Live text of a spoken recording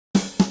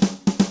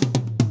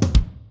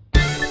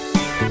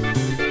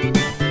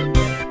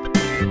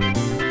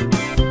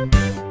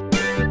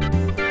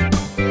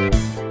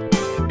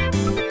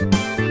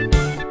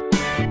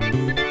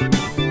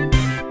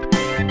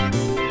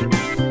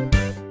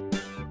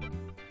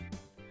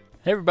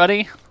Hey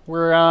everybody,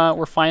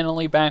 we're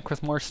finally back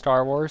with more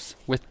Star Wars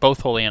with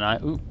both Holy and I.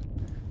 Ooh,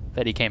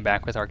 Betty came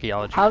back with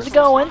archaeology. How's it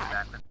going?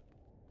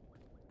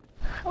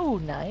 Oh,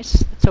 nice.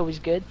 That's always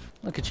good.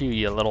 Look at you,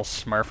 you little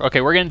smurf. Okay,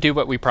 we're gonna do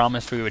what we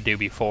promised we would do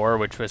before,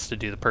 which was to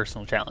do the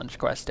personal challenge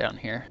quest down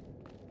here.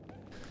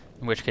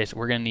 In which case,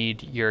 we're gonna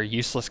need your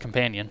useless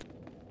companion.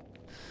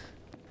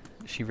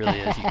 She really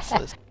is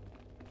useless.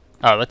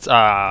 Oh, let's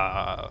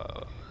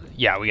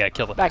yeah, we gotta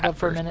kill the Back bat up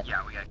for a first. minute.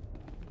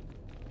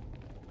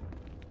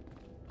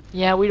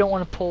 Yeah, we don't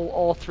want to pull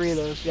all three of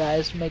those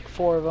guys, make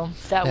 4 of them.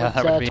 That Yeah, would,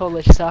 that would be-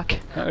 totally suck.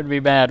 That would be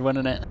bad,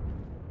 wouldn't it?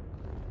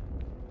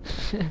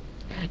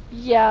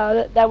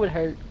 Yeah, that would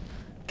hurt.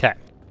 Okay.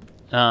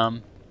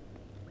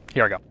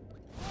 Here we go.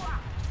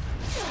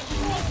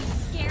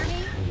 Scare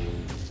me?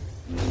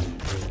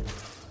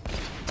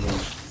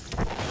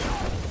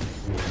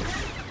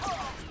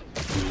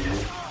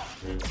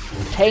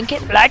 Tank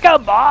it like a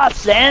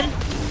boss, then.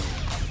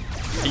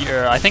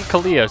 I think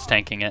Kalia's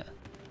tanking it.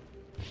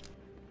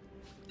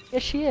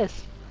 Yes, she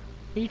is.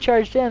 You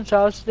charged in, so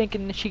I was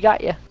thinking that she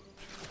got you.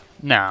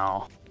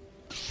 No.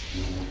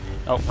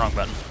 Oh, wrong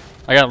button.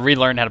 I gotta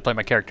relearn how to play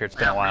my character. It's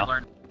been a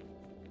while.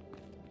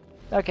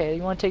 Okay,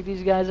 you want to take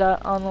these guys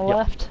out on the Yep.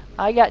 left?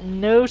 I got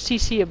no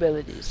CC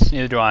abilities.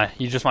 Neither do I.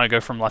 You just want to go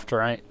from left to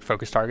right?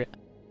 Focus target?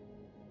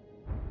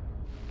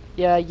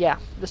 Yeah,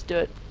 let's do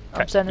it.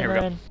 I'm Okay, sending here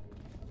her we go. in.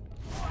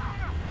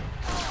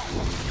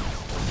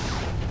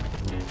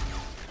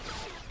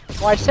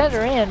 Well, I sent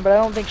her in, but I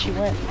don't think she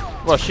went.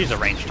 Well, she's a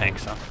range tank,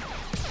 so.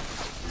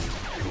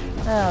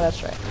 Oh,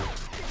 that's right.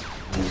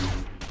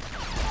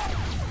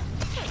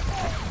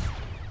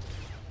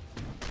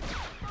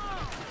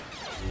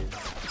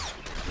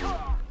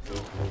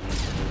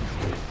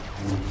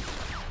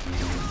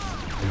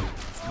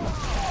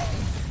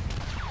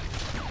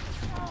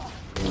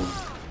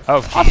 Oh,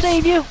 I'll jeez.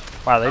 save you.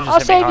 Wow, they just I'll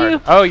hit me save hard.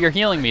 you. Oh, you're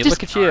healing me. Just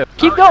Look at you.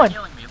 Keep going.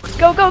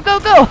 Go, go, go,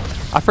 go.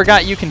 I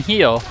forgot you can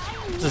heal.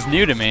 This is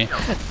new to me.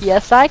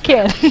 Yes, I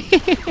can.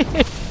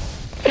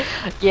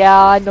 Yeah,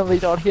 I normally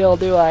don't heal,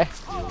 do I?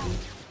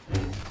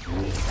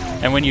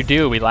 And when you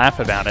do, we laugh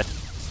about it.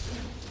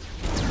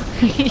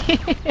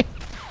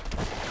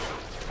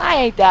 I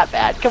ain't that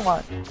bad. Come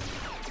on.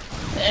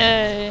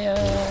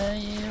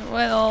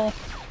 Well,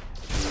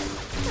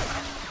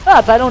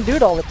 Nuts, I don't do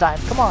it all the time.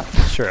 Come on.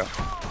 it's true.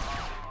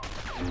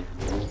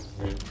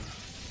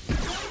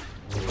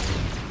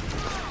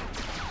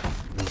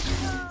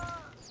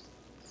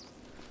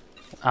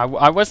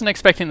 I wasn't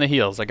expecting the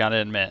heals, I gotta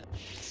admit.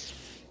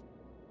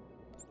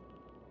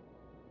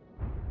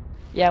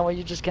 Yeah, well,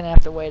 you're just gonna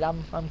have to wait.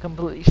 I'm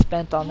completely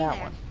spent on that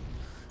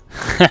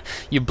one.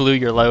 You blew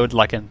your load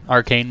like an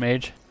arcane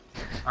mage.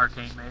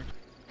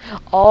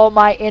 All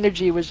my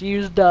energy was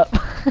used up.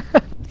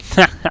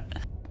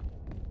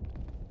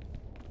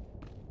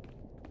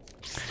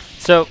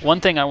 So, one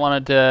thing I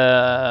wanted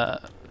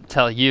to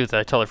tell you that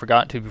I totally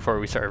forgot to before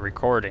we started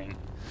recording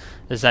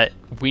is that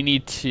we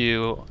need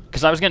to,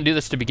 because I was going to do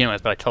this to begin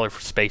with, but I totally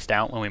spaced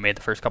out when we made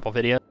the first couple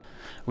videos.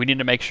 We need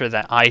to make sure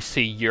that I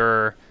see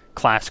your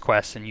class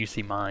quests and you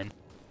see mine.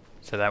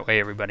 So that way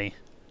everybody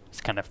is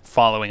kind of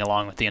following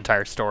along with the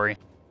entire story.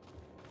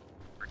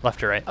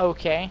 Left or right?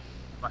 Okay.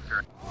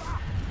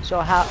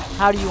 So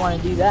how do you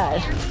want to do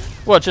that?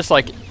 Well, just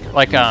like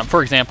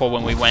for example,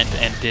 when we went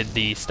and did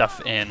the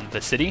stuff in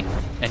the city,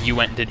 and you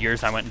went and did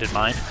yours, I went and did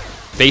mine.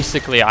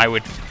 Basically, I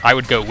would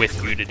go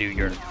with you to do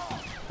yours.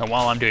 And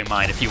while I'm doing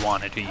mine, if you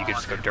wanted to, you could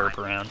just go derp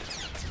around.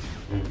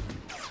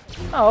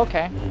 Oh,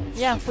 okay.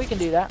 Yeah, we can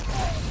do that.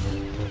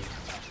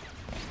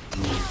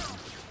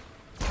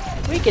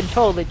 We can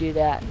totally do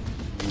that.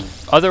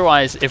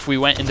 Otherwise, if we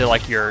went into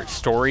like your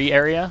story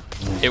area,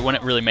 it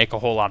wouldn't really make a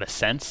whole lot of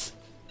sense,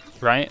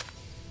 right?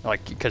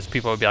 Like, because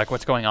people would be like,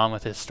 what's going on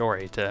with his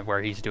story to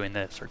where he's doing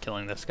this or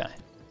killing this guy?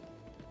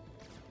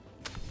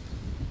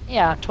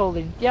 Yeah,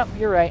 totally. Yep,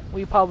 you're right.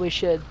 We probably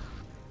should.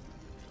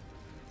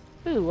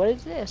 Ooh, what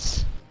is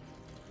this?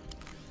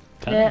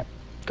 Yeah,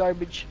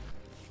 garbage.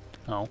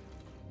 Oh.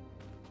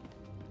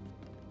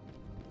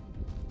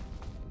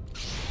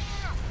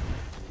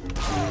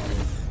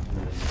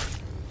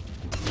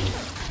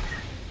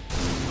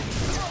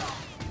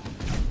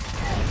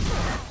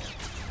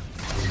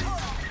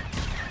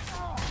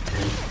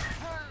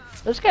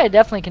 This guy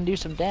definitely can do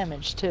some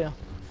damage too.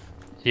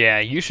 Yeah,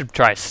 you should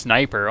try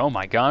sniper. Oh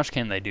my gosh,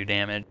 can they do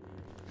damage?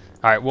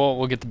 All right,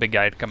 we'll get the big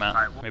guy to come out.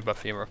 Let me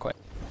buff you real quick.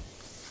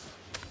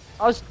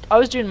 I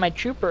was doing my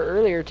trooper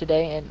earlier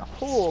today, and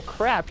oh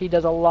crap, he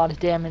does a lot of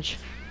damage.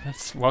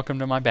 That's welcome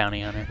to my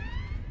bounty hunter.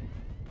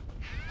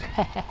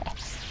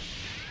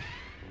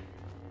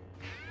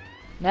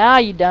 Now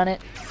you done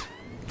it.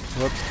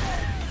 Whoops.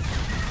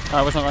 Oh,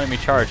 it wasn't letting me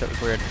charge. That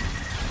was weird.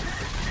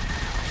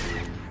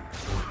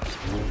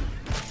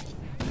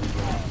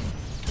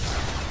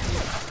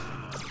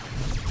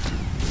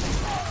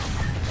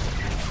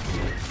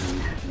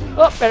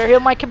 Oh, better heal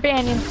my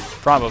companion.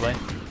 Probably.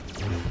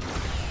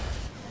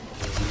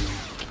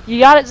 You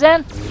got it,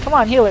 Zen? Come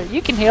on, healer.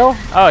 You can heal.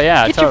 Oh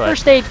yeah, Get totally. your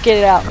first aid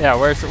kit out. Yeah,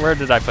 where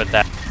did I put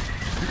that?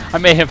 I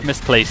may have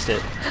misplaced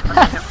it.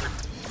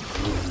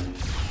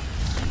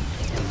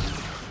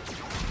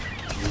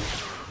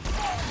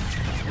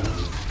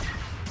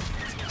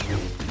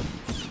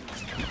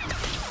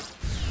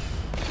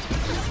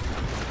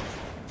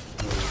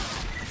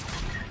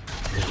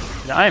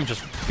 I am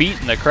just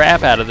beating the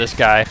crap out of this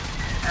guy.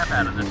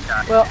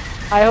 Well,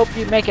 I hope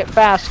you make it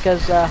fast,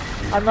 because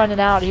I'm running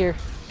out here.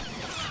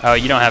 Oh,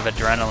 you don't have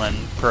adrenaline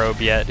probe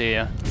yet, do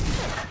you?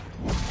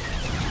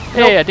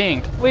 Hey, I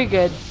dinged. We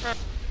good.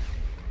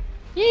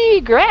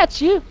 Yee, grats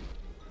you.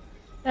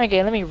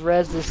 Okay, let me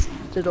res this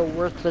little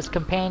worthless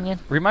companion.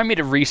 Remind me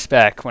to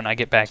respec when I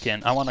get back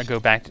in. I want to go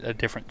back to a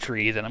different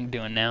tree than I'm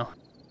doing now.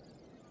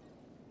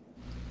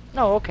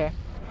 Oh, okay.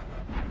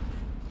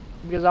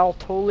 Because I'll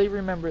totally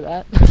remember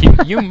that.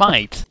 You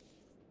might.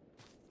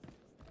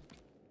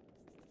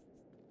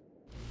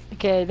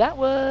 Okay, that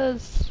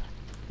was...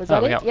 Was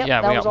that it? Yep,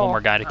 yeah, that we was got one all.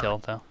 more guy to kill,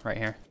 though, right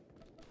here.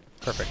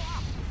 Perfect.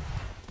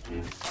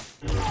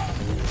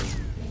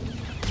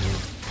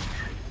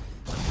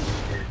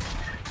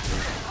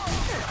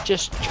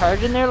 Just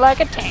charging there like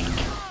a tank.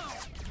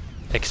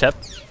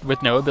 Except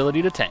with no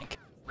ability to tank.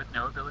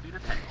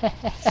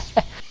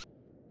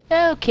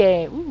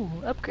 Okay, ooh,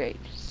 upgrade.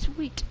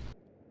 Sweet.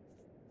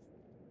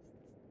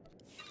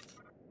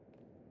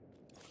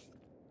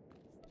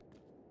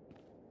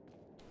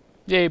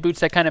 Yay, boots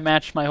that kind of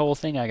match my whole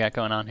thing I got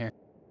going on here.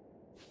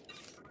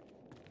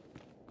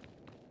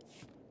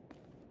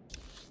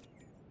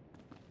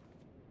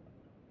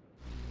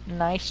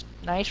 Nice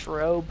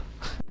robe.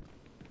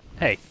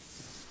 Hey.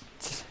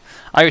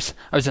 I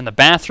was in the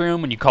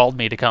bathroom when you called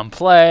me to come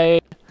play.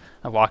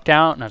 I walked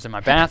out and I was in my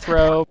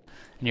bathrobe.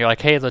 And you're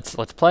like, hey, let's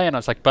play. And I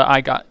was like,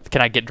 but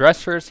can I get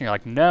dressed first? And you're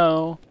like,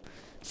 no.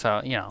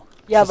 So, you know,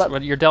 Yeah, this is but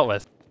what you're dealt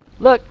with.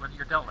 look,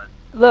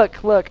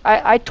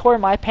 I tore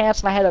my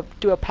pants and I had to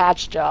do a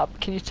patch job.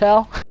 Can you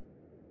tell?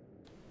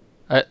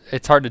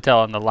 It's hard to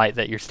tell in the light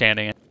that you're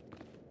standing in.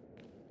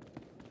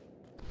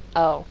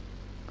 Oh.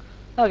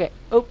 Okay.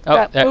 Oh, Oh,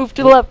 crap. Move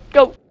to the left.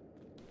 Go.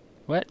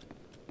 What?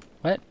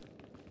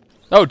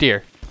 Oh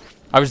dear.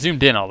 I was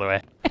zoomed in all the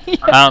way.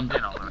 I'm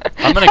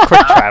gonna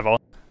quick travel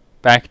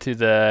back to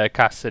the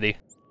Cost City.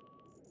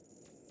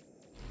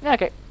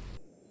 Okay.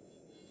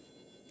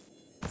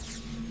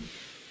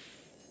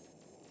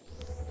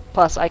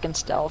 Plus, I can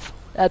stealth.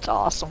 That's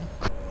awesome.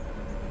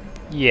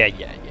 Yeah.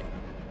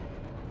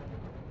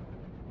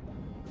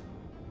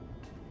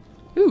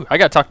 Ooh, I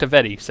gotta talk to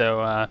Vetty,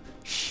 so,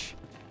 shh.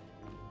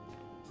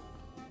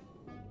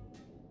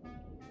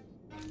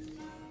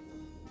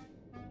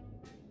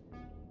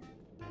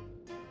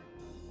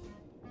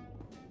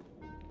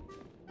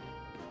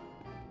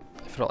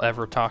 If it'll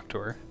ever talk to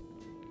her.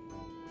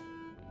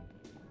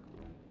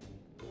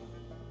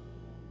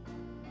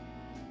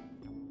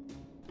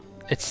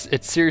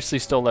 It's seriously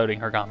still loading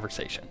her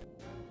conversation.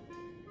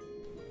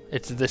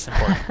 It's this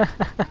important.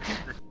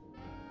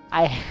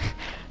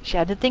 She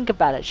had to think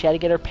about it. She had to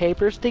get her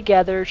papers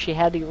together. She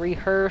had to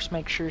rehearse,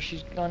 make sure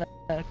she's gonna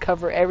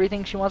cover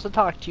everything she wants to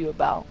talk to you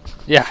about.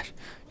 Yeah,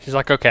 she's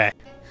like, okay,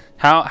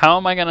 how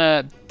am I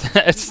gonna?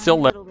 It's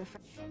still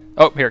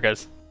oh, here it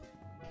goes.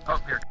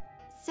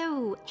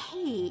 So,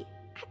 hey,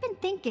 I've been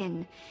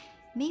thinking,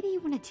 maybe you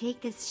want to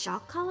take this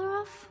shock collar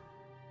off?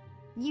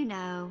 You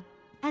know,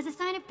 as a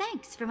sign of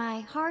thanks for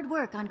my hard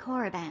work on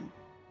Korriban.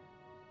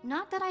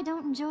 Not that I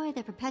don't enjoy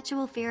the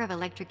perpetual fear of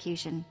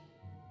electrocution.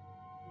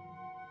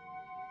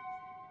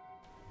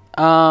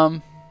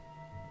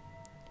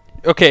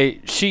 Okay,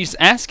 she's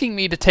asking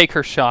me to take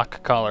her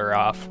shock collar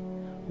off.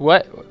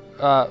 What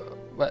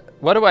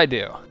do I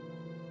do?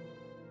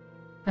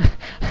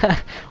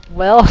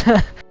 Well,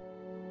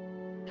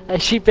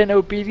 has she been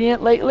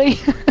obedient lately?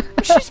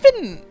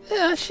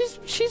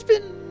 she's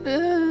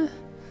been,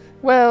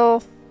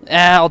 well,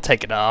 I'll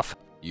take it off.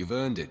 You've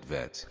earned it,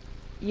 Vet.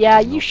 Yeah,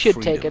 It's you not should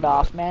take freedom, it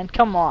off, man.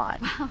 Come on.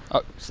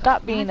 Oh,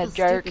 Stop being I a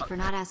feel jerk. stupid for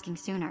not asking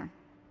sooner.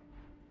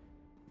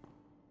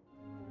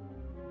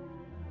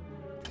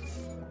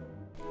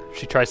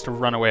 she tries to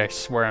run away. I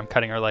swear I'm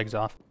cutting her legs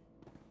off.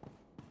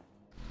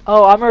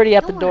 Oh, I'm already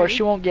at the Don't door. worry.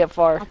 She won't get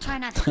far. I'll try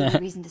not to give you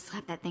a reason to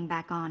slap that thing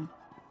back on.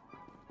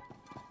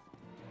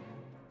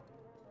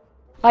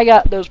 I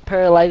got those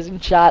paralyzing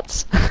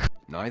shots.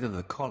 Neither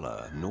the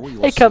collar nor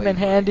your They come in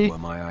slavery handy. were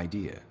my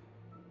idea.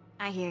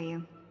 I hear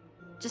you.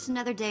 Just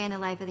another day in the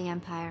life of the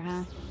Empire,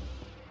 huh?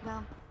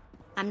 Well,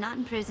 I'm not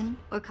in prison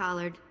or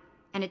collared,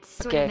 and it's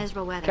sort Okay, of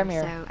miserable weather, come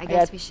here. so I I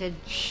guess got- we should...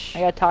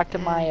 I gotta talk to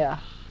my,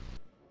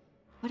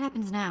 What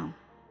happens now?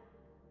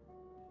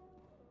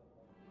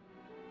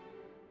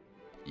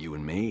 You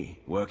and me,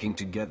 working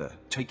together,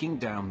 taking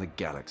down the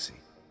galaxy.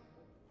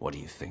 What do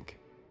you think?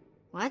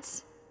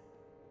 What?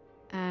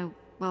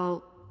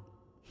 Well...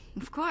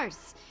 Of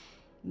course.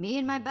 Me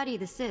and my buddy,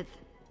 the Sith.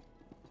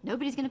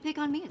 Nobody's gonna pick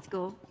on me at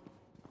school.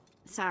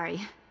 Sorry.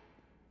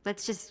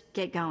 Let's just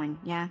get going,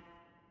 yeah?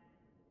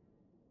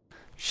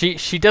 She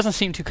doesn't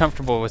seem too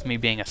comfortable with me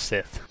being a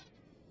Sith.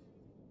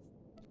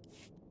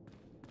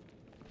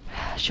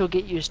 she'll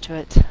get used to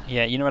it.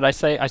 Yeah, you know what I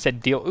say? I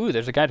said deal. Ooh,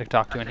 there's a guy to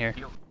talk to in here.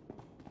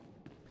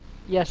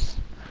 Yes.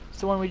 It's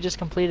the one we just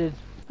completed.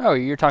 Oh,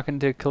 you're talking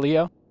to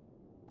Kaleo?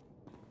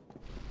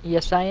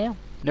 Yes, I am.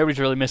 Nobody's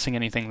really missing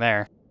anything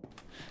there.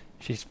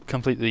 She's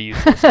completely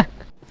useless.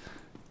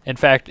 In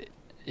fact,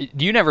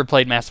 you never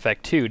played Mass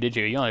Effect 2, did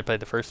you? You only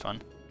played the first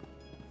one.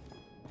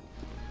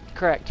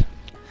 Correct.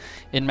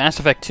 In Mass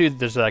Effect 2,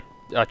 there's a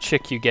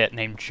chick you get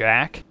named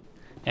Jack,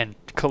 and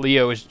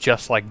Kaleo is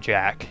just like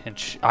Jack. And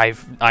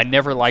I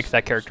never liked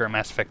that character in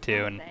Mass Effect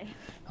 2, and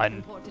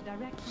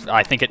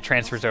I think it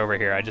transfers over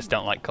here. I just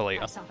don't like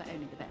Kaleo.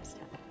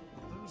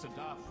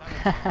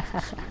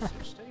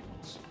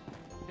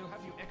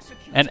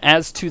 And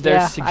as to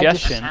their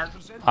suggestion,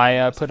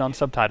 I put on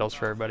subtitles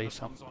for everybody.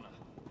 So.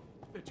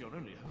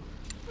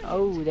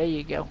 Oh, there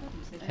you go.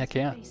 Heck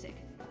yeah.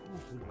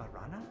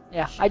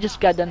 Yeah, I just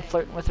got done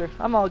flirting with her.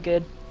 I'm all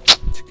good.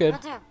 It's good.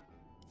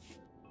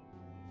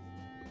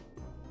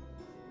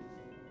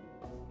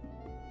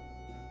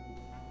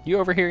 You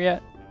over here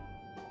yet?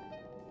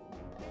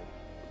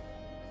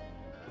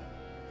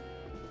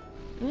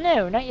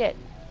 No, not yet.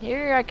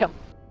 Here I come.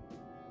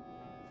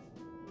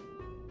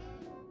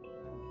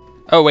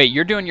 Oh wait,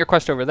 you're doing your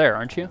quest over there,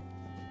 aren't you?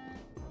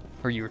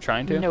 Or you were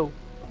trying to? No.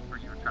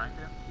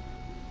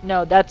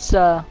 No, that's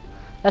a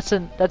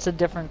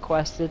different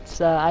quest.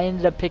 It's I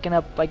ended up picking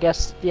up, I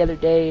guess, the other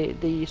day,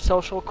 the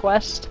social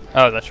quest.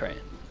 Oh, that's right.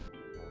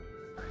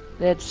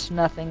 It's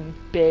nothing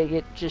big.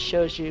 It just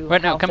shows you.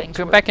 Wait, no, how come things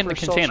back work in the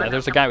for container. social.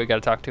 There's a guy we got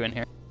to talk to in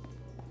here.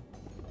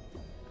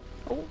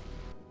 Oh.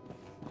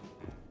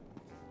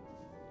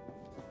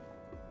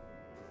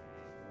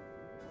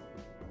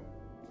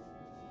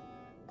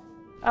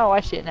 Oh,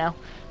 I see it now.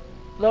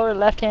 Lower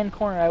left-hand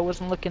corner. I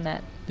wasn't looking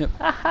at. Yep.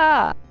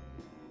 Haha.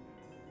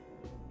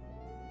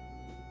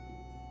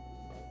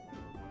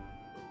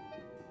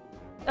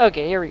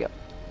 Okay, here we go.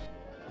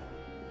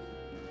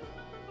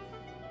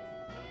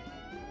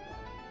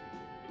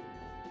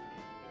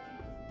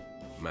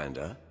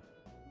 Manda,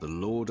 the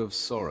Lord of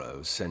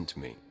Sorrow sent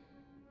me.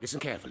 Listen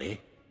carefully.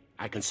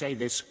 I can say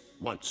this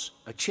once.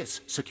 A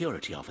Chiss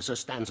security officer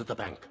stands at the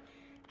bank.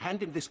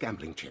 Hand him this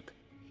gambling chip.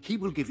 He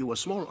will give you a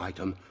small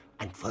item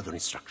and further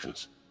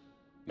instructions.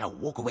 Now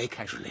walk away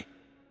casually.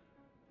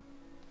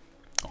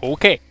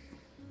 Okay.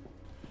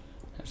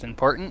 That's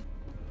important.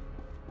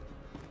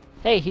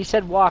 Hey, he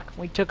said walk.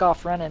 We took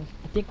off running.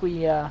 I think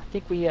we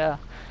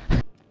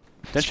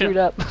screwed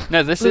up.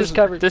 No, this Lose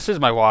coverage. is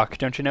my walk.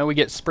 Don't you know we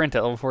get sprint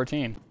at level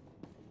 14?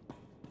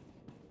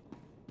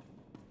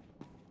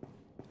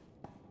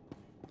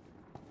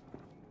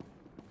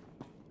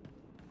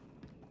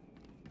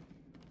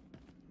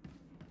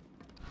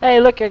 Hey,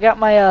 look! I got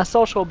my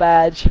social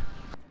badge.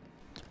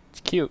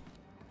 It's cute.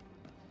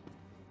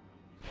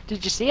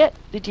 Did you see it?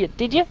 Did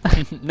you?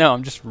 No,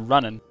 I'm just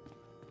running.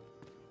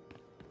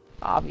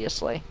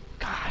 Obviously.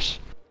 Gosh.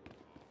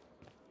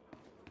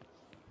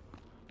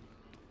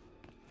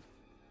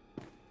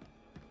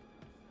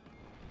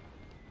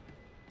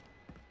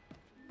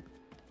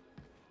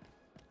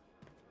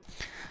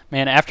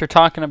 Man, after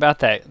talking about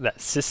that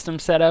system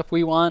setup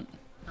we want,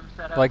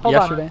 like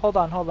yesterday. Hold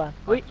on.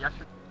 Wait,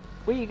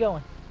 where are you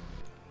going?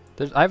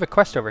 I have a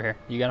quest over here.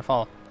 You gotta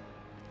follow.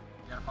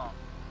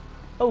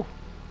 Oh.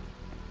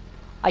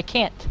 I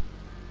can't.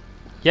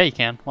 Yeah, you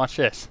can. Watch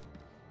this.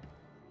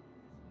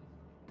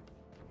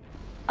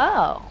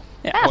 Oh.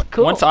 Yeah, That's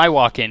cool. Once I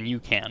walk in, you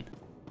can.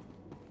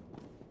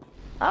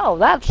 Oh,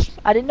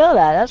 I didn't know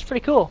that. That's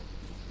pretty cool.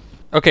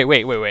 Okay,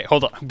 wait.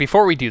 Hold on.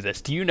 Before we do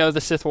this, do you know the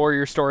Sith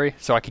Warrior story?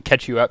 So I can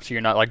catch you up so you're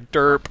not like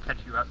derp.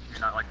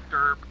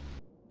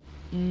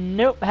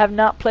 Nope, have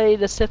not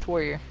played the Sith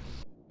Warrior.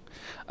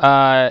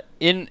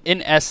 In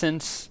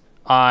essence,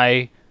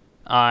 I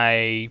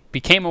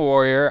became a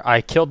warrior.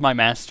 I killed my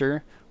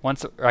master.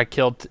 Once I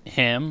killed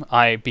him,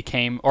 I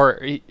became, or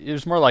it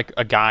was more like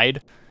a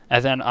guide,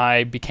 and then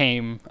I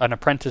became an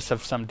apprentice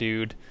of some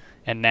dude,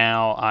 and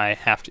now I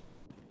have to.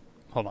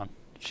 Hold on,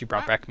 she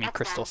brought back me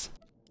crystals.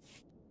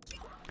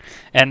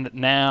 And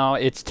now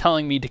it's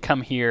telling me to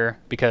come here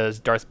because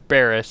Darth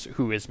Barris,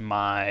 who is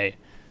my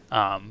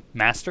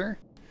master,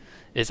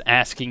 is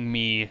asking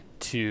me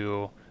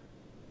to.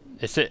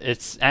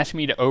 It's asking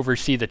me to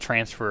oversee the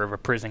transfer of a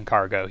prison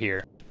cargo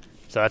here.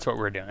 So that's what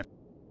we're doing.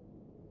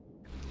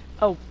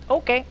 Oh,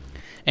 okay.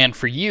 And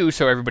for you,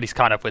 so everybody's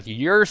caught up with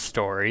your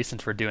story,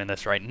 since we're doing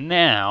this right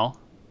now,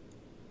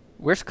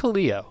 where's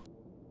Kaleo?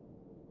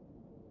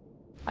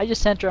 I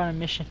just sent her on a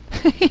mission.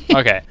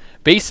 Okay.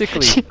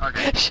 Basically,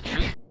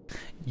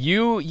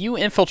 you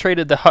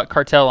infiltrated the Hutt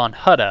cartel on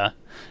Hutta,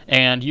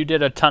 and you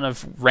did a ton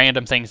of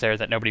random things there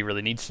that nobody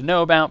really needs to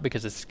know about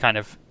because it's kind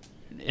of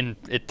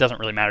it doesn't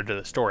really matter to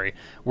the story.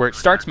 Where it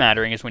starts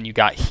mattering is when you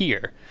got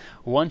here.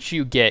 Once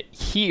you get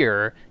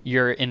here,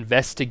 you're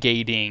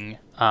investigating,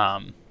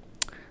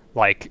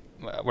 like,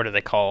 what are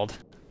they called?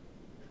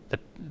 The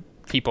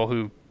people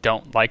who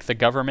don't like the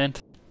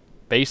government,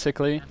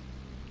 basically.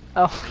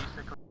 Oh.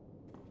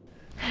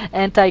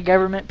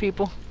 Anti-government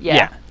people?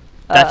 Yeah.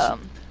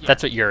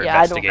 That's what you're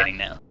investigating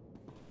now.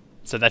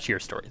 So that's your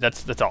story.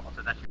 That's all.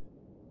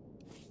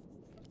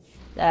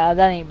 That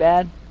ain't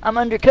bad. I'm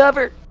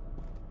undercover.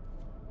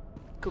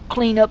 Go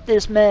clean up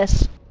this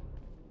mess.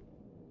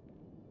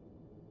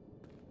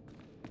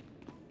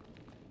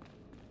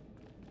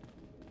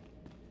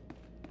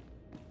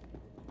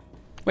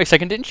 Wait a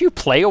second, didn't you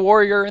play a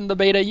warrior in the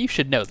beta? You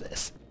should know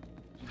this.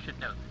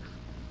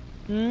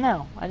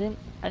 No, I didn't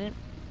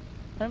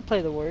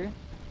play the warrior.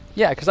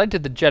 Yeah, because I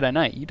did the Jedi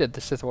Knight. You did the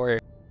Sith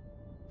warrior.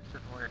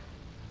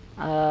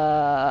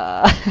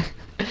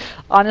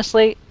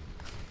 Honestly,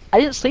 I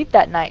didn't sleep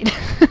that night.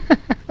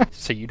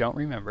 So you don't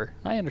remember.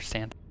 I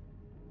understand.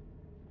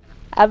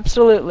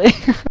 Absolutely.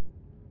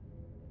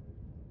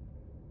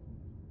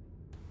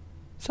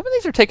 Some of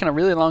these are taking a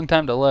really long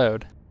time to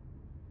load.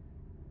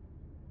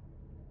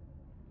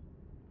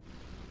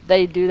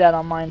 They do that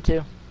on mine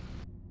too.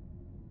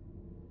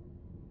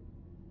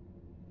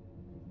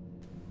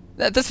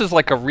 This is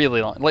like a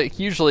really long... Like,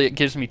 usually it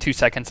gives me 2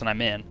 seconds and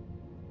I'm in.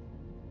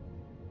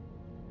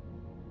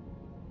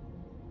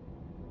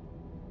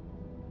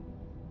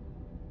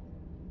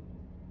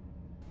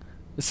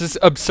 This is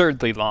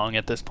absurdly long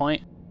at this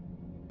point.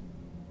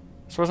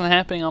 This wasn't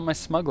happening on my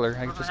smuggler.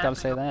 I just gotta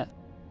say that.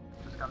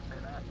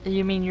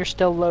 You mean you're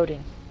still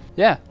loading?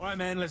 Yeah. Alright,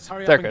 man, let's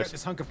hurry There up it and goes. get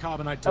this hunk of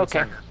carbonite to its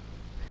Okay. owner.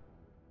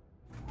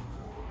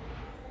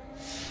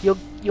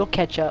 You'll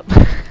catch up.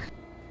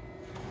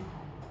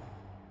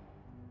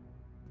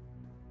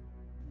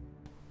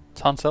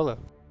 It's Han Solo.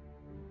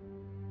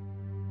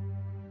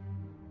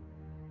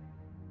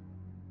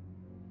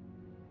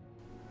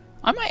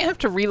 I might have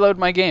to reload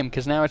my game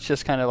because now it's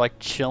just kind of like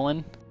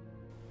chilling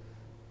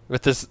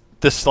with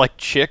this like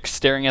chick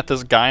staring at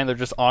this guy and they're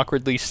just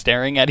awkwardly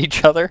staring at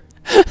each other.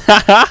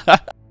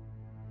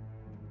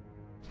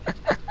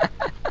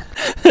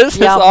 This is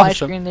Yeah, on my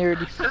awesome. screen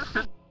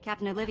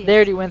Captain Olivia. they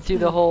already went through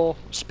the whole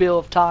spiel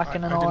of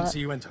talking and I all didn't that. see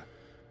you enter.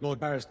 Lord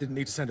Barris didn't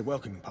need to send a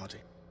welcoming party.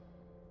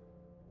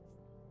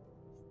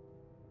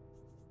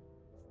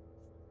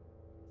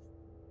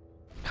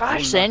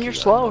 Gosh, Zen, you're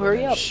slow.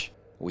 Hurry up.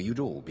 Or you'd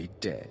all be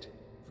dead.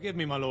 Forgive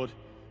me, my lord,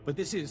 but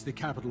this is the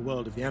capital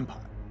world of the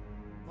Empire.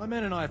 My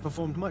men and I have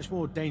performed much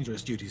more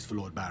dangerous duties for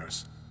Lord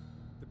Barris.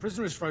 The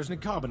prisoner is frozen in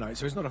carbonite,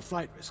 so he's not a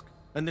flight risk.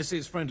 And this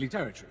is friendly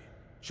territory.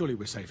 Surely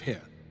we're safe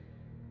here.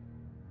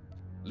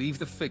 Leave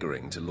the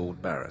figuring to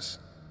Lord Barris.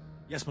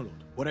 Yes, my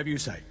lord. Whatever you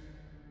say.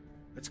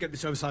 Let's get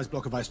this oversized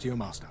block of ice to your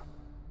master.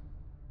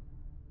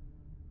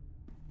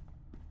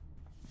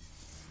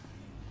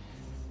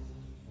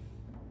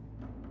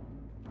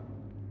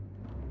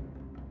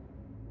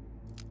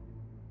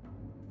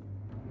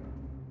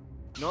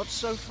 Not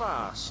so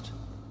fast.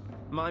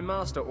 My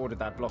master ordered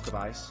that block of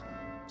ice,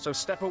 so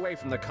step away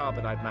from the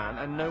carbonite man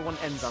and no one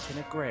ends up in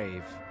a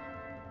grave.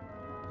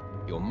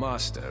 Your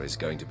master is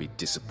going to be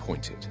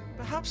disappointed.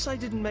 Perhaps I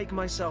didn't make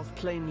myself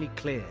plainly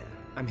clear.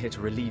 I'm here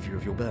to relieve you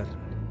of your burden.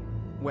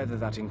 Whether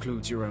that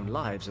includes your own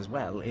lives as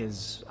well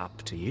is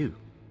up to you.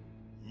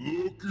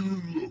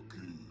 Looky.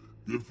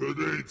 If it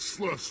ain't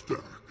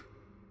Slestak,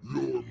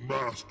 your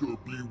master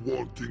be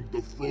wanting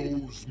the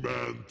froze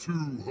man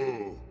too,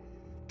 huh?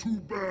 Too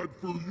bad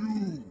for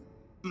you.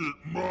 It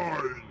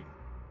mine.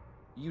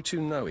 You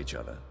two know each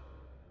other.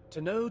 To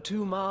know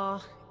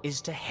Tumar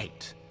is to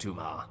hate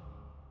Tumar.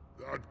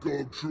 That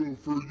go true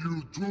for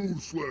you too,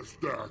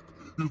 Slestak.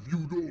 If you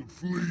don't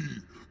flee,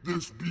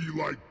 this be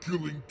like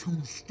killing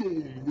 2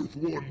 stone with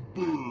 1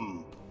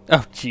 bird.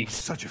 Oh, jeez.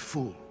 Such a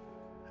fool.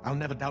 I'll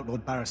never doubt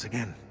Lord Barris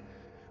again.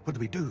 What do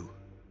we do?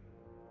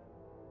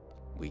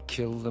 We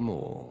kill them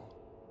all.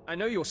 I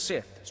know you're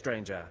Sith,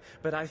 stranger,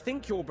 but I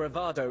think your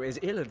bravado is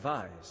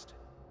ill-advised.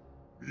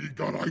 Me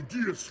got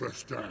idea,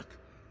 Slestak.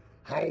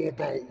 How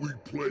about we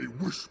play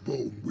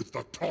wishbone with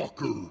the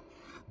talker?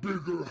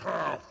 Bigger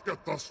half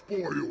get the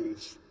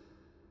spoils.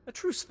 A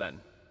truce,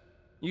 then.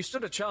 You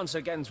stood a chance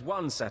against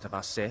one set of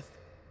us Sith,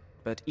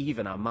 but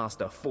even a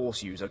master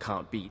Force user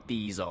can't beat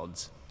these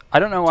odds. I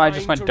don't know why I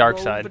just went dark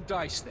side. The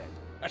dice, then.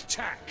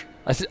 Attack!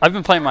 I've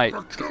been playing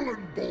We're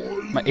killing,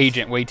 boys. my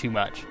agent way too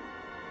much.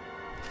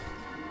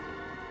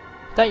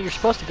 Thought you were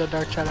supposed to go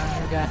dark side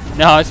on your guy.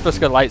 No, I was supposed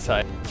to go light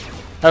side.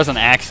 That was an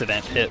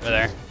accident hit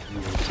there.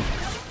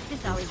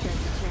 This always does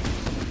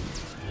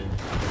the trick.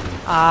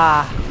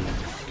 Ah.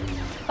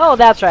 Oh,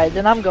 that's right.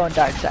 Then I'm going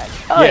dark side.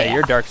 Oh, Yeah,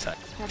 you're dark side.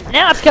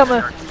 Now it's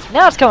coming.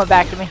 Now it's coming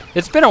back to me.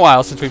 It's been a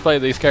while since we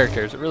played these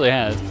characters. It really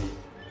has.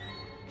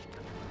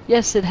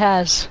 Yes, it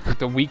has. Like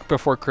the week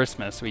before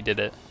Christmas, we did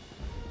it.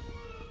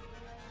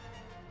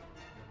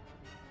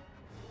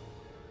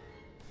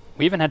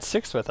 We even had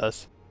 6 with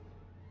us.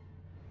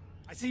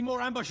 I see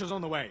more ambushers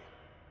on the way.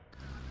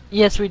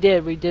 Yes, we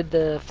did. We did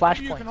the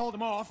Maybe you can flashpoint. hold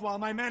them off while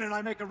my men and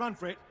I make a run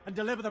for it and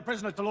deliver the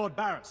prisoner to Lord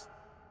Barris.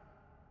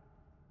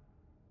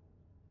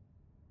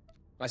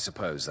 I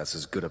suppose that's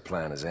as good a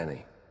plan as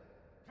any.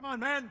 Come on,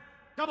 men!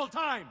 Double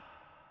time!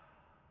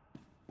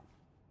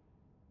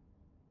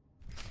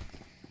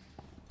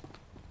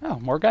 Oh,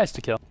 more guys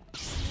to kill.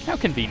 How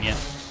convenient.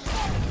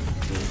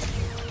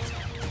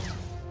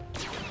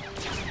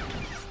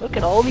 Look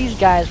at all these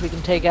guys we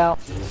can take out.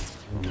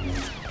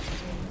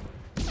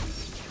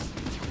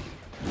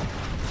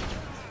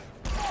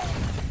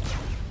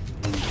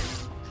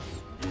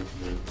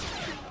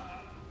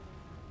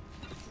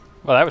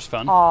 Well, that was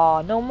fun.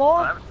 Aw, no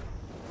more?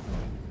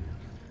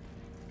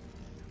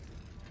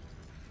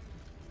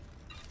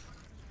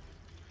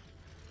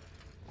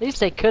 At least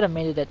they could have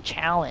made it a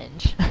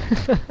challenge.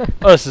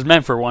 Well, this is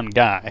meant for one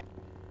guy.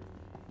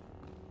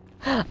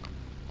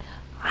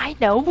 I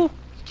know.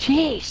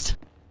 Jeez.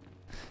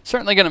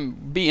 Certainly gonna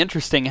be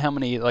interesting how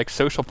many like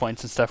social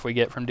points and stuff we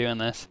get from doing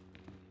this.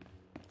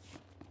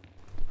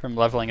 From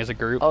leveling as a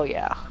group. Oh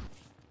yeah.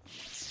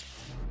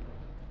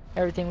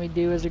 Everything we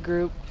do as a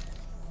group.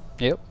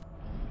 Yep.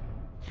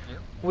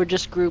 We're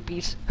just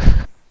groupies.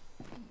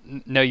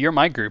 No, you're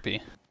my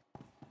groupie.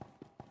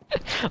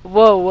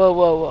 Whoa, whoa,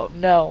 whoa, whoa.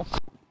 No.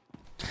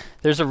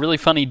 There's a really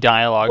funny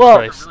dialogue Whoa.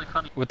 choice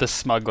with the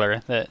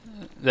smuggler that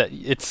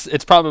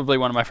it's probably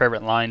one of my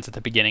favorite lines at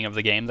the beginning of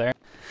the game there.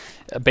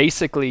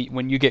 Basically,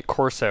 when you get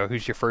Corso,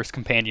 who's your first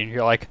companion,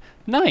 you're like,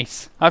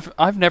 "Nice.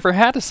 I've never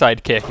had a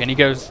sidekick." And he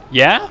goes,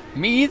 "Yeah,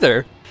 me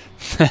either."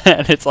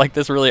 And it's like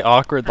this really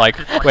awkward like,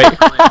 "Wait,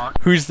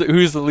 who's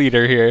the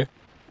leader here?"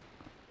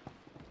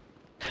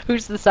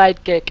 Who's the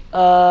sidekick?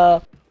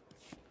 I'm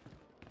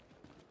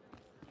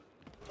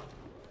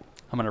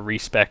going to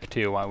respec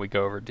too while we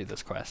go over and do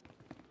this quest.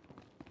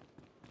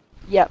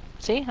 Yep.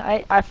 See?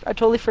 I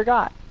totally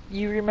forgot.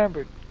 You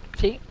remembered.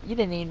 See? You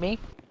didn't need me.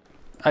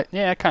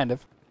 Yeah, kind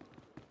of.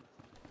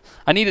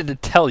 I needed to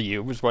tell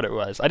you was what it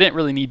was. I didn't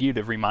really need you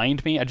to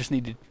remind me. I just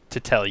needed to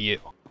tell you.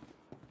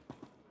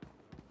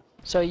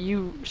 So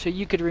you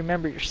could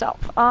remember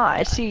yourself. Ah,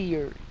 I see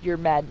your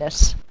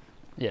madness.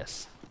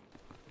 Yes.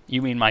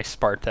 You mean my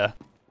Sparta.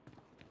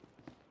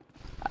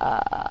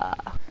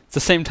 It's the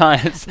same time.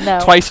 It's No.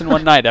 Twice in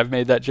one night I've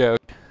made that joke.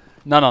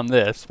 Not on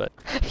this, but...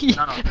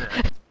 Not on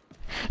this.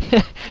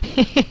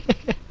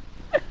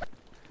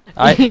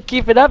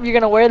 Keep it up, you're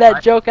gonna wear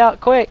that joke out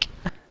quick.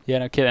 Yeah,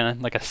 no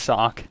kidding. Like a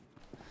sock.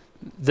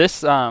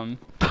 This,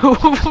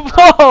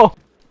 Whoa!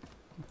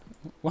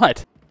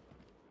 What?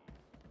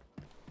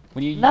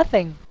 When you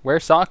Nothing. wear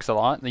socks a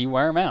lot, then you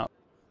wear them out.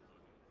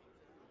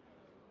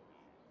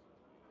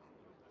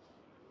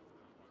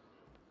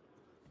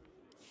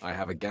 I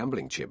have a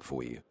gambling chip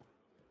for you.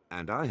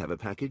 And I have a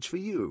package for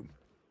you.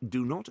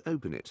 Do not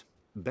open it.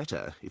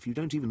 Better if you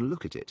don't even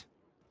look at it.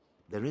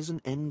 There is an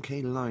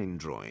NK line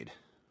droid.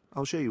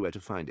 I'll show you where to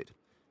find it.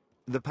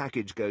 The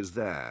package goes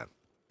there.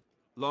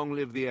 Long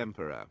live the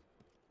Emperor.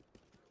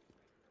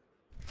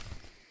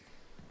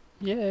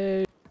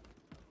 Yay.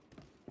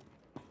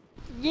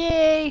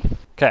 Yay!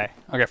 Okay,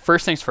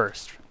 first things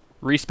first.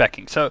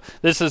 Respecking. So,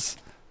 this is...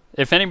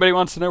 If anybody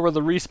wants to know where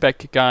the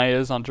respec guy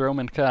is on Drome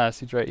and Cass,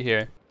 he's right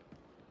here.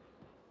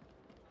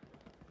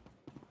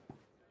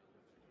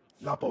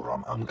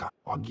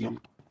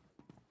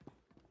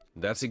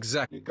 That's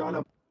exactly.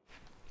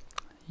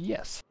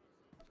 Yes.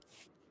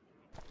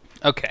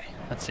 Okay,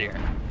 let's see here.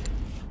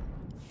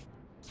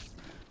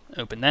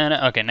 Open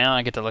that. Okay, now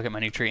I get to look at my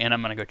new tree, and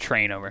I'm gonna go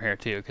train over here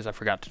too, because I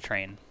forgot to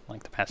train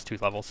like the past 2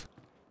 levels.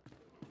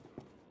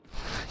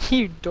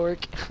 You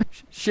dork.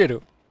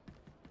 Shit.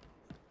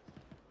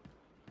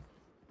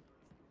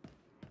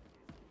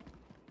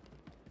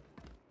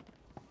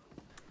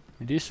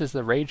 Reduces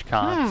the rage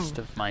cost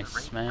of my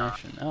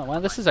smash. And, oh wow,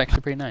 this is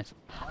actually pretty nice.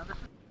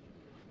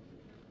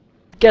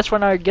 Guess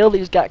when our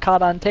guildies got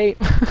caught on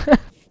tape.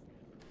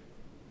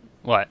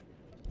 What?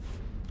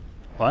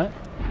 What?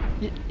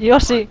 You'll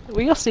see.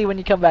 We'll see when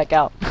you come back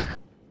out.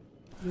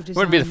 It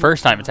wouldn't be the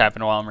first time it's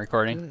happened while I'm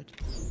recording.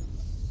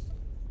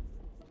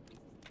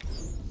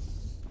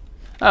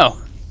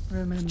 Oh,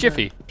 Remember,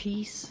 Jiffy.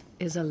 Peace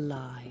is a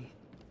lie.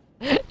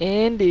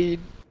 Indeed.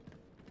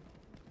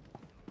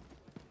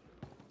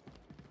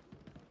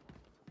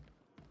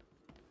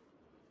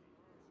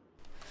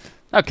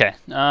 Okay,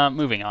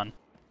 moving on.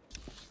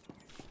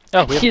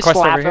 Oh, we have a You quest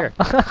over slap here.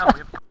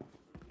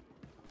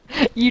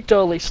 him. You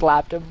totally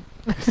slapped him.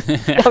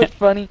 That was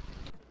funny.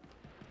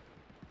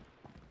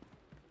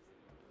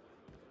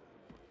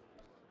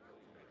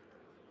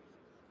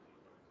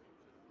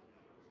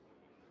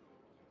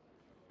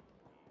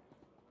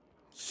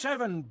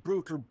 Seven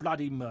brutal,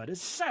 bloody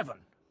murders. 7!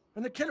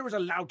 And the killer is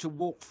allowed to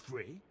walk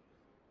free?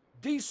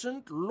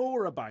 Decent,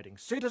 law-abiding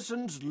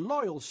citizens,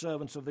 loyal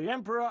servants of the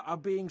Emperor, are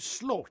being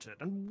slaughtered.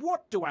 And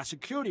what do our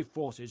security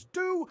forces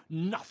do?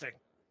 Nothing.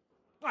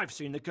 I've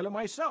seen the killer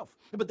myself,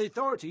 but the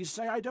authorities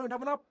say I don't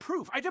have enough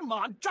proof. I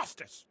demand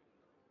justice.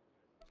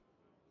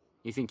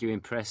 You think you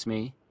impress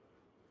me?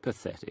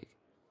 Pathetic.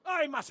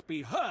 I must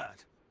be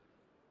heard.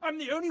 I'm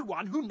the only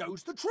one who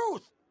knows the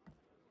truth.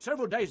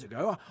 Several days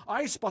ago,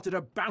 I spotted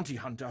a bounty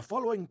hunter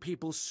following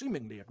people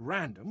seemingly at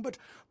random, but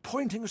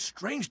pointing a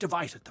strange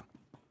device at them.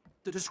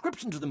 The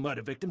descriptions of the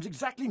murder victims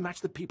exactly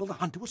match the people the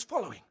hunter was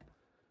following.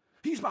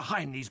 He's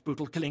behind these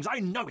brutal killings,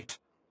 I know it.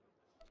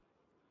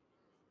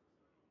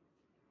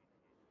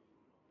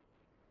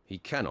 He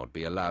cannot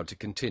be allowed to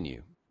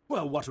continue.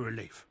 Well, what a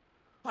relief.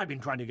 I've been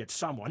trying to get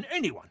someone,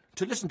 anyone,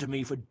 to listen to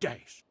me for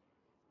days.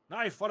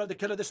 I followed the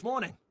killer this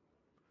morning.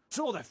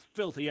 Saw the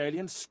filthy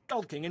alien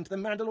skulking into the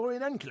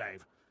Mandalorian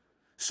enclave.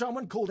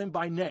 Someone called him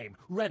by name,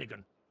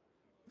 Renegan.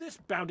 This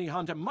bounty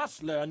hunter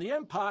must learn the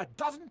Empire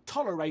doesn't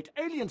tolerate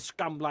alien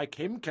scum like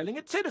him killing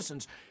its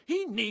citizens.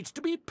 He needs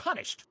to be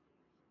punished.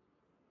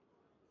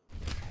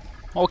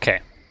 Okay.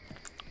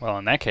 Well,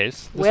 in that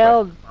case...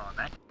 Well,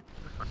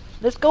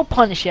 let's go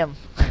punish him.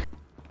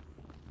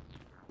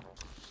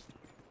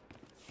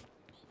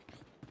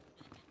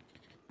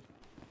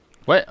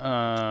 What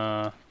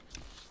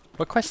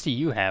quest do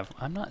you have?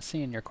 I'm not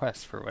seeing your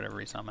quest for whatever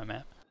reason on my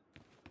map.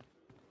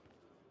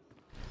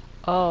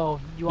 Oh,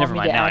 you want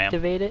me to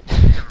activate it?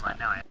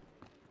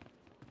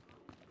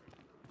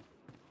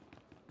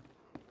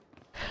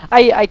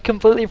 I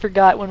completely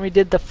forgot when we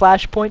did the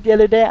flashpoint the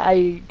other day.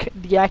 I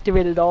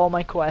deactivated all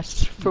my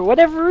quests for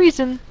whatever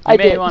reason. I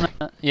did.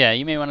 Yeah,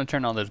 you may want to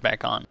turn all those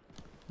back on.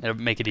 It'll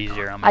make it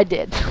easier on me. I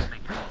did.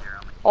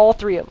 All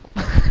 3 of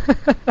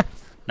them.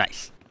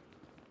 Nice.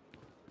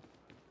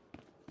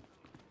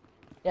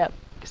 Yep.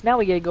 Because now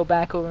we gotta go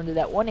back over into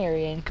that one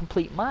area and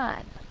complete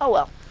mine. Oh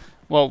well.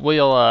 Well,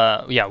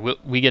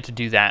 we get to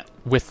do that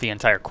with the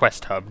entire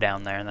quest hub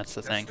down there, and that's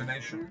the thing.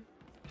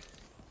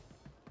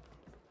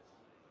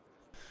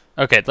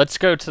 Okay, let's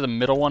go to the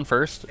middle one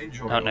first.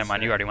 Oh, never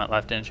mind. You already went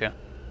left, didn't you?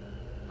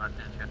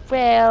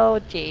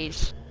 Well,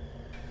 jeez.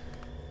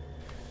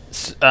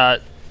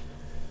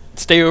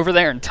 Stay over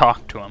there and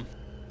talk to him,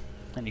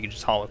 and you can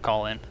just holo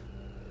call in,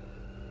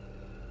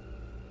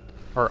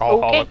 or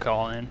I'll holo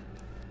call in,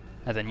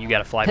 and then you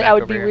gotta fly back over here.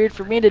 That would be weird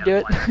for me to do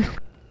it.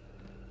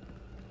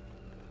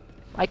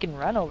 I can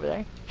run over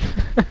there.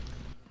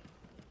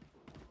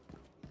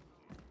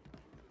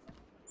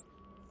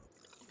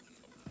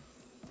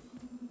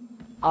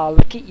 Oh,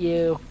 look at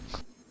you.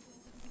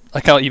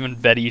 Like how even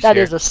Betty's here. That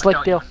is is a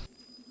slick deal.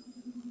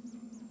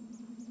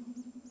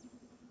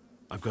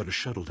 I've got a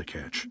shuttle to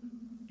catch.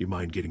 You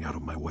mind getting out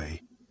of my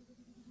way?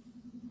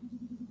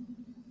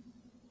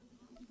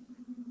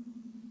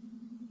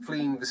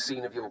 Fleeing the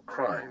scene of your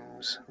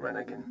crimes,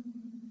 Renegade.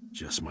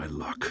 Just my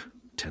luck.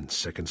 10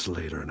 seconds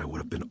later and I would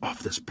have been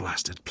off this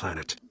blasted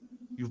planet.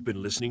 You've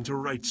been listening to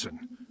Wrightson.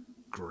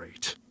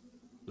 Great.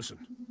 Listen,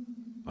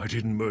 I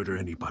didn't murder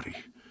anybody.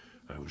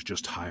 I was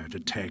just hired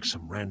to tag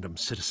some random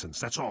citizens,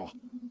 that's all.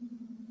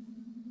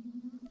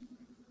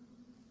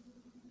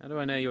 How do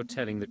I know you're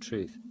telling the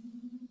truth?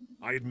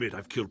 I admit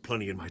I've killed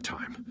plenty in my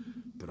time,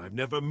 but I've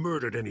never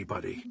murdered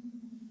anybody.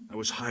 I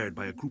was hired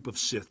by a group of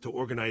Sith to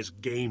organize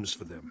games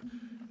for them.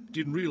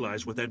 Didn't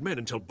realize what that meant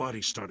until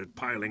bodies started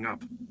piling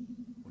up.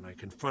 When I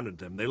confronted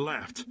them, they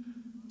laughed.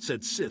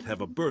 Said Sith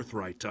have a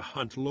birthright to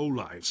hunt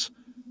lowlives.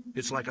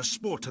 It's like a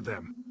sport to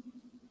them.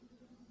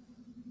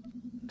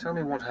 Tell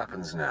me what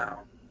happens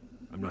now.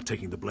 I'm not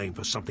taking the blame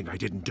for something I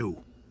didn't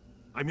do.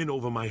 I'm in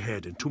over my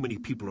head and too many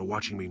people are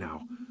watching me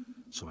now,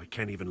 so I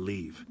can't even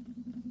leave.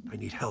 I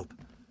need help,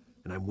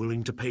 and I'm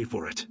willing to pay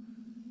for it.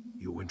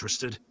 You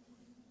interested?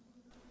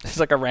 There's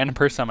like a random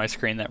person on my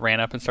screen that ran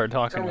up and started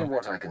talking to me. him. Tell me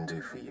what I can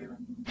do for you.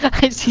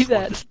 I see that. I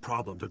want this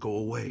problem to go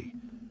away,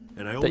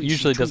 and I that only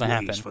usually see two doesn't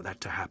ways happen. for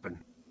that to happen.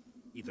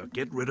 Either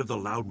get rid of the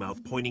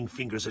loudmouth pointing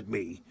fingers at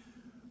me,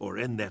 or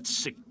end that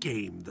sick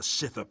game the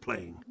Sith are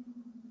playing.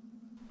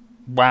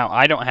 Wow,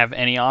 I don't have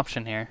any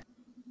option here.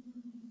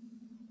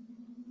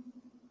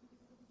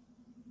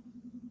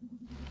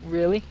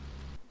 Really?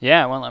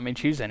 Yeah, it won't let me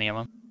choose any of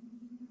them.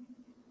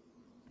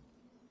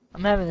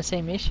 I'm having the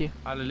same issue.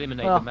 I'll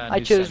eliminate well, the man I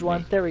who chose sent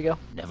one. me. There we go.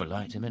 Never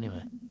liked him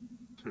anyway.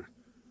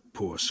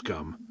 Poor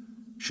scum.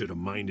 Should have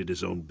minded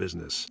his own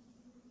business.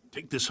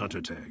 Take this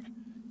hunter tag.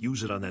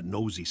 Use it on that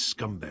nosy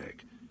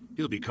scumbag.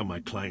 He'll become my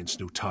client's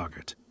new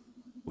target.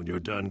 When you're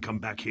done, come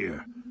back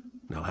here,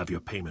 and I'll have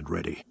your payment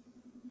ready.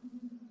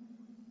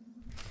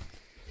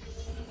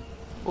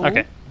 Ooh.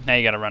 Okay, now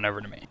you gotta run over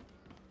to me.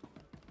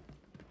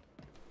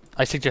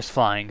 I suggest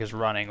flying, because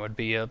running would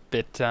be a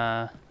bit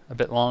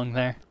long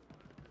there.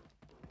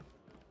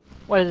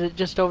 What is it,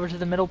 just over to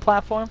the middle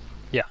platform?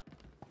 Yeah.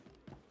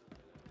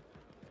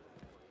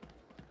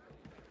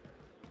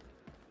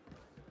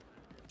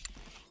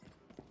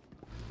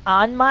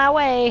 On my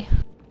way.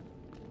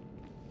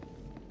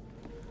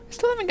 I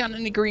still haven't gotten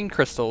any green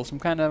crystals. I'm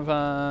kind of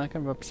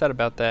upset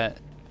about that.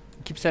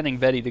 I keep sending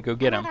Vetty to go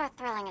get them. Another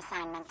thrilling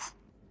assignment.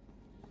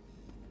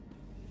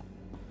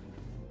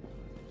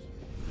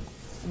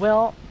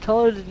 Well,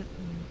 tell her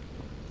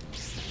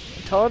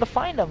to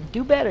find them.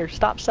 Do better.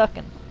 Stop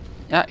sucking.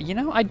 You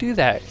know, I do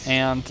that,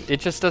 and it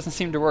just doesn't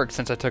seem to work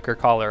since I took her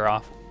collar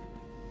off.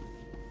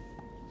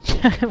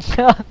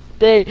 Well,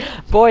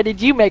 boy,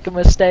 did you make a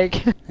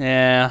mistake.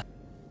 Yeah.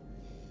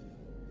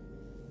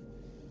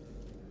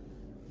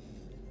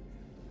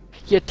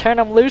 You turn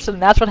them loose,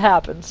 and that's what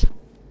happens.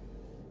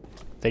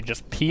 They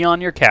just pee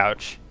on your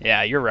couch.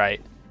 Yeah, you're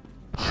right.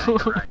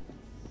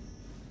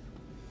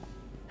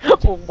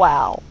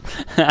 Wow.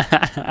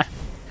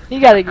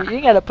 You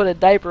gotta put a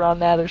diaper on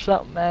that or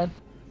something, man.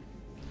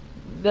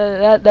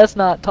 That's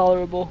not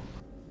tolerable.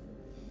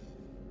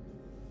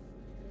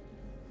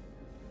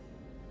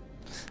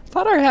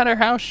 Thought I had her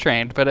house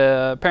trained, but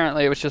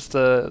apparently it was just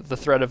the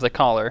thread of the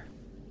collar.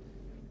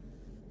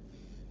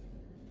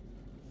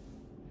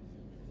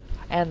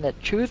 And the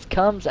truth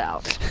comes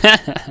out.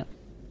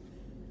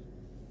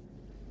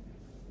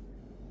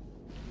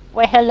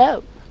 Why,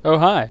 hello. Oh,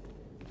 hi.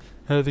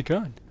 How's it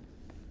going?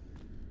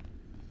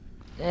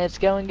 It's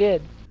going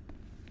good.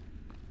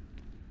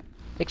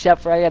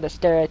 Except for I gotta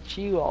stare at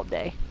you all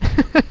day.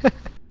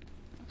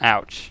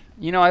 Ouch.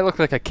 You know, I look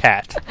like a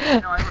cat.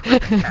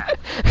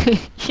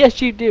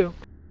 Yes, you do.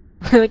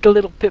 Like a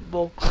little pit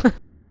bull.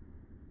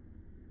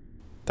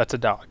 That's a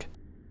dog.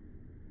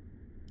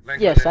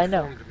 Yes, I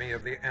know. Informed me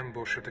of the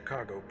ambush at the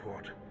cargo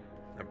port.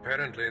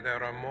 Apparently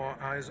there are more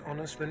eyes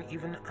on us than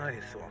even I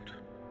thought.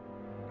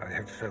 I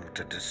have felt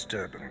a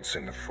disturbance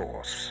in the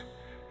Force.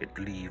 It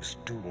leaves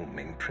doom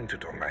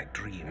imprinted on my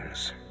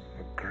dreams.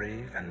 A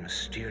grave and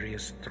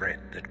mysterious threat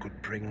that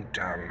could bring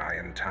down my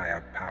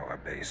entire power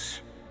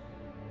base.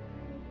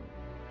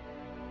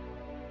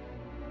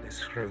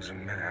 This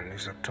frozen man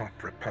is a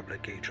top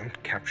Republic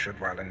agent captured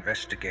while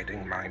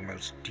investigating my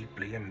most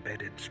deeply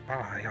embedded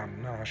spy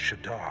on Nar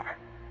Shaddaa.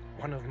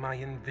 One of my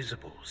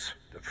invisibles.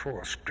 The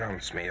Force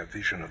grants me a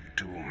vision of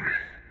doom.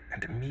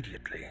 And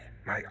immediately,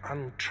 my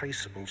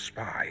untraceable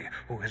spy,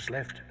 who has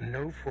left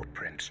no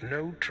footprints,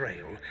 no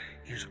trail,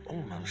 is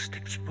almost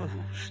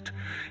exposed.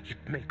 It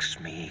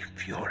makes me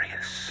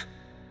furious.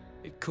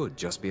 It could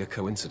just be a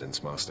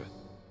coincidence, Master.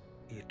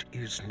 It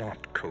is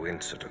not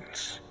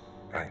coincidence.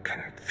 I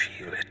can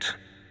feel it.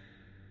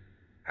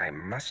 I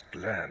must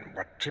learn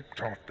what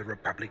tipped off the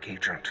Republic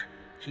agent.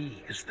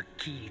 He is the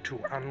key to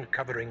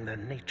uncovering the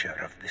nature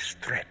of this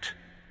threat.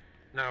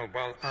 Now,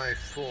 while I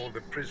fall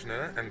the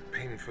prisoner and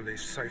painfully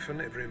siphon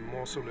every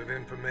morsel of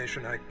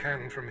information I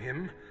can from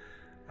him,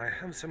 I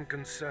have some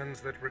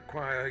concerns that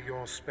require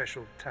your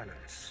special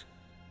talents.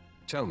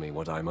 Tell me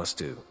what I must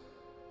do.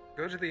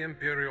 Go to the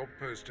Imperial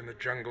post in the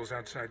jungles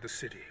outside the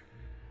city.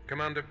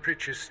 Commander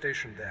Pritch is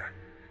stationed there.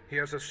 He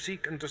has a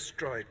seek and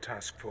destroy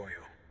task for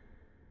you.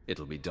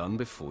 It'll be done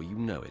before you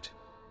know it.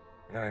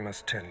 I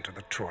must tend to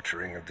the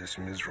torturing of this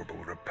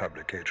miserable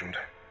Republic agent.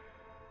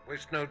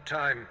 Waste no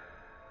time.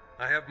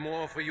 I have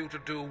more for you to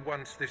do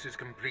once this is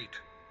complete.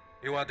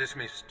 You are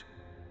dismissed.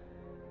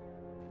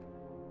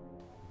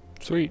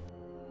 Sweet.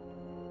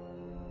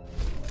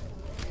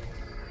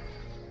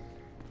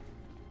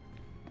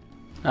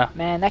 Ah.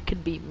 Man, that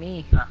could beat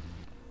me.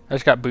 I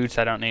just got boots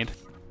I don't need.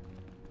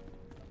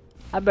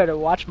 I better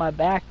watch my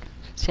back.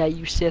 See how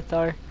you Sith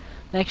are.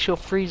 Next you'll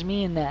freeze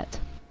me in that.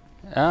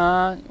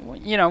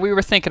 You know, we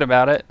were thinking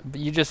about it, but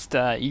you just,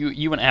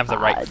 you wouldn't have the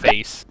right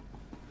face.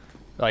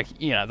 Like,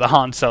 you know, the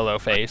Han Solo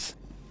face.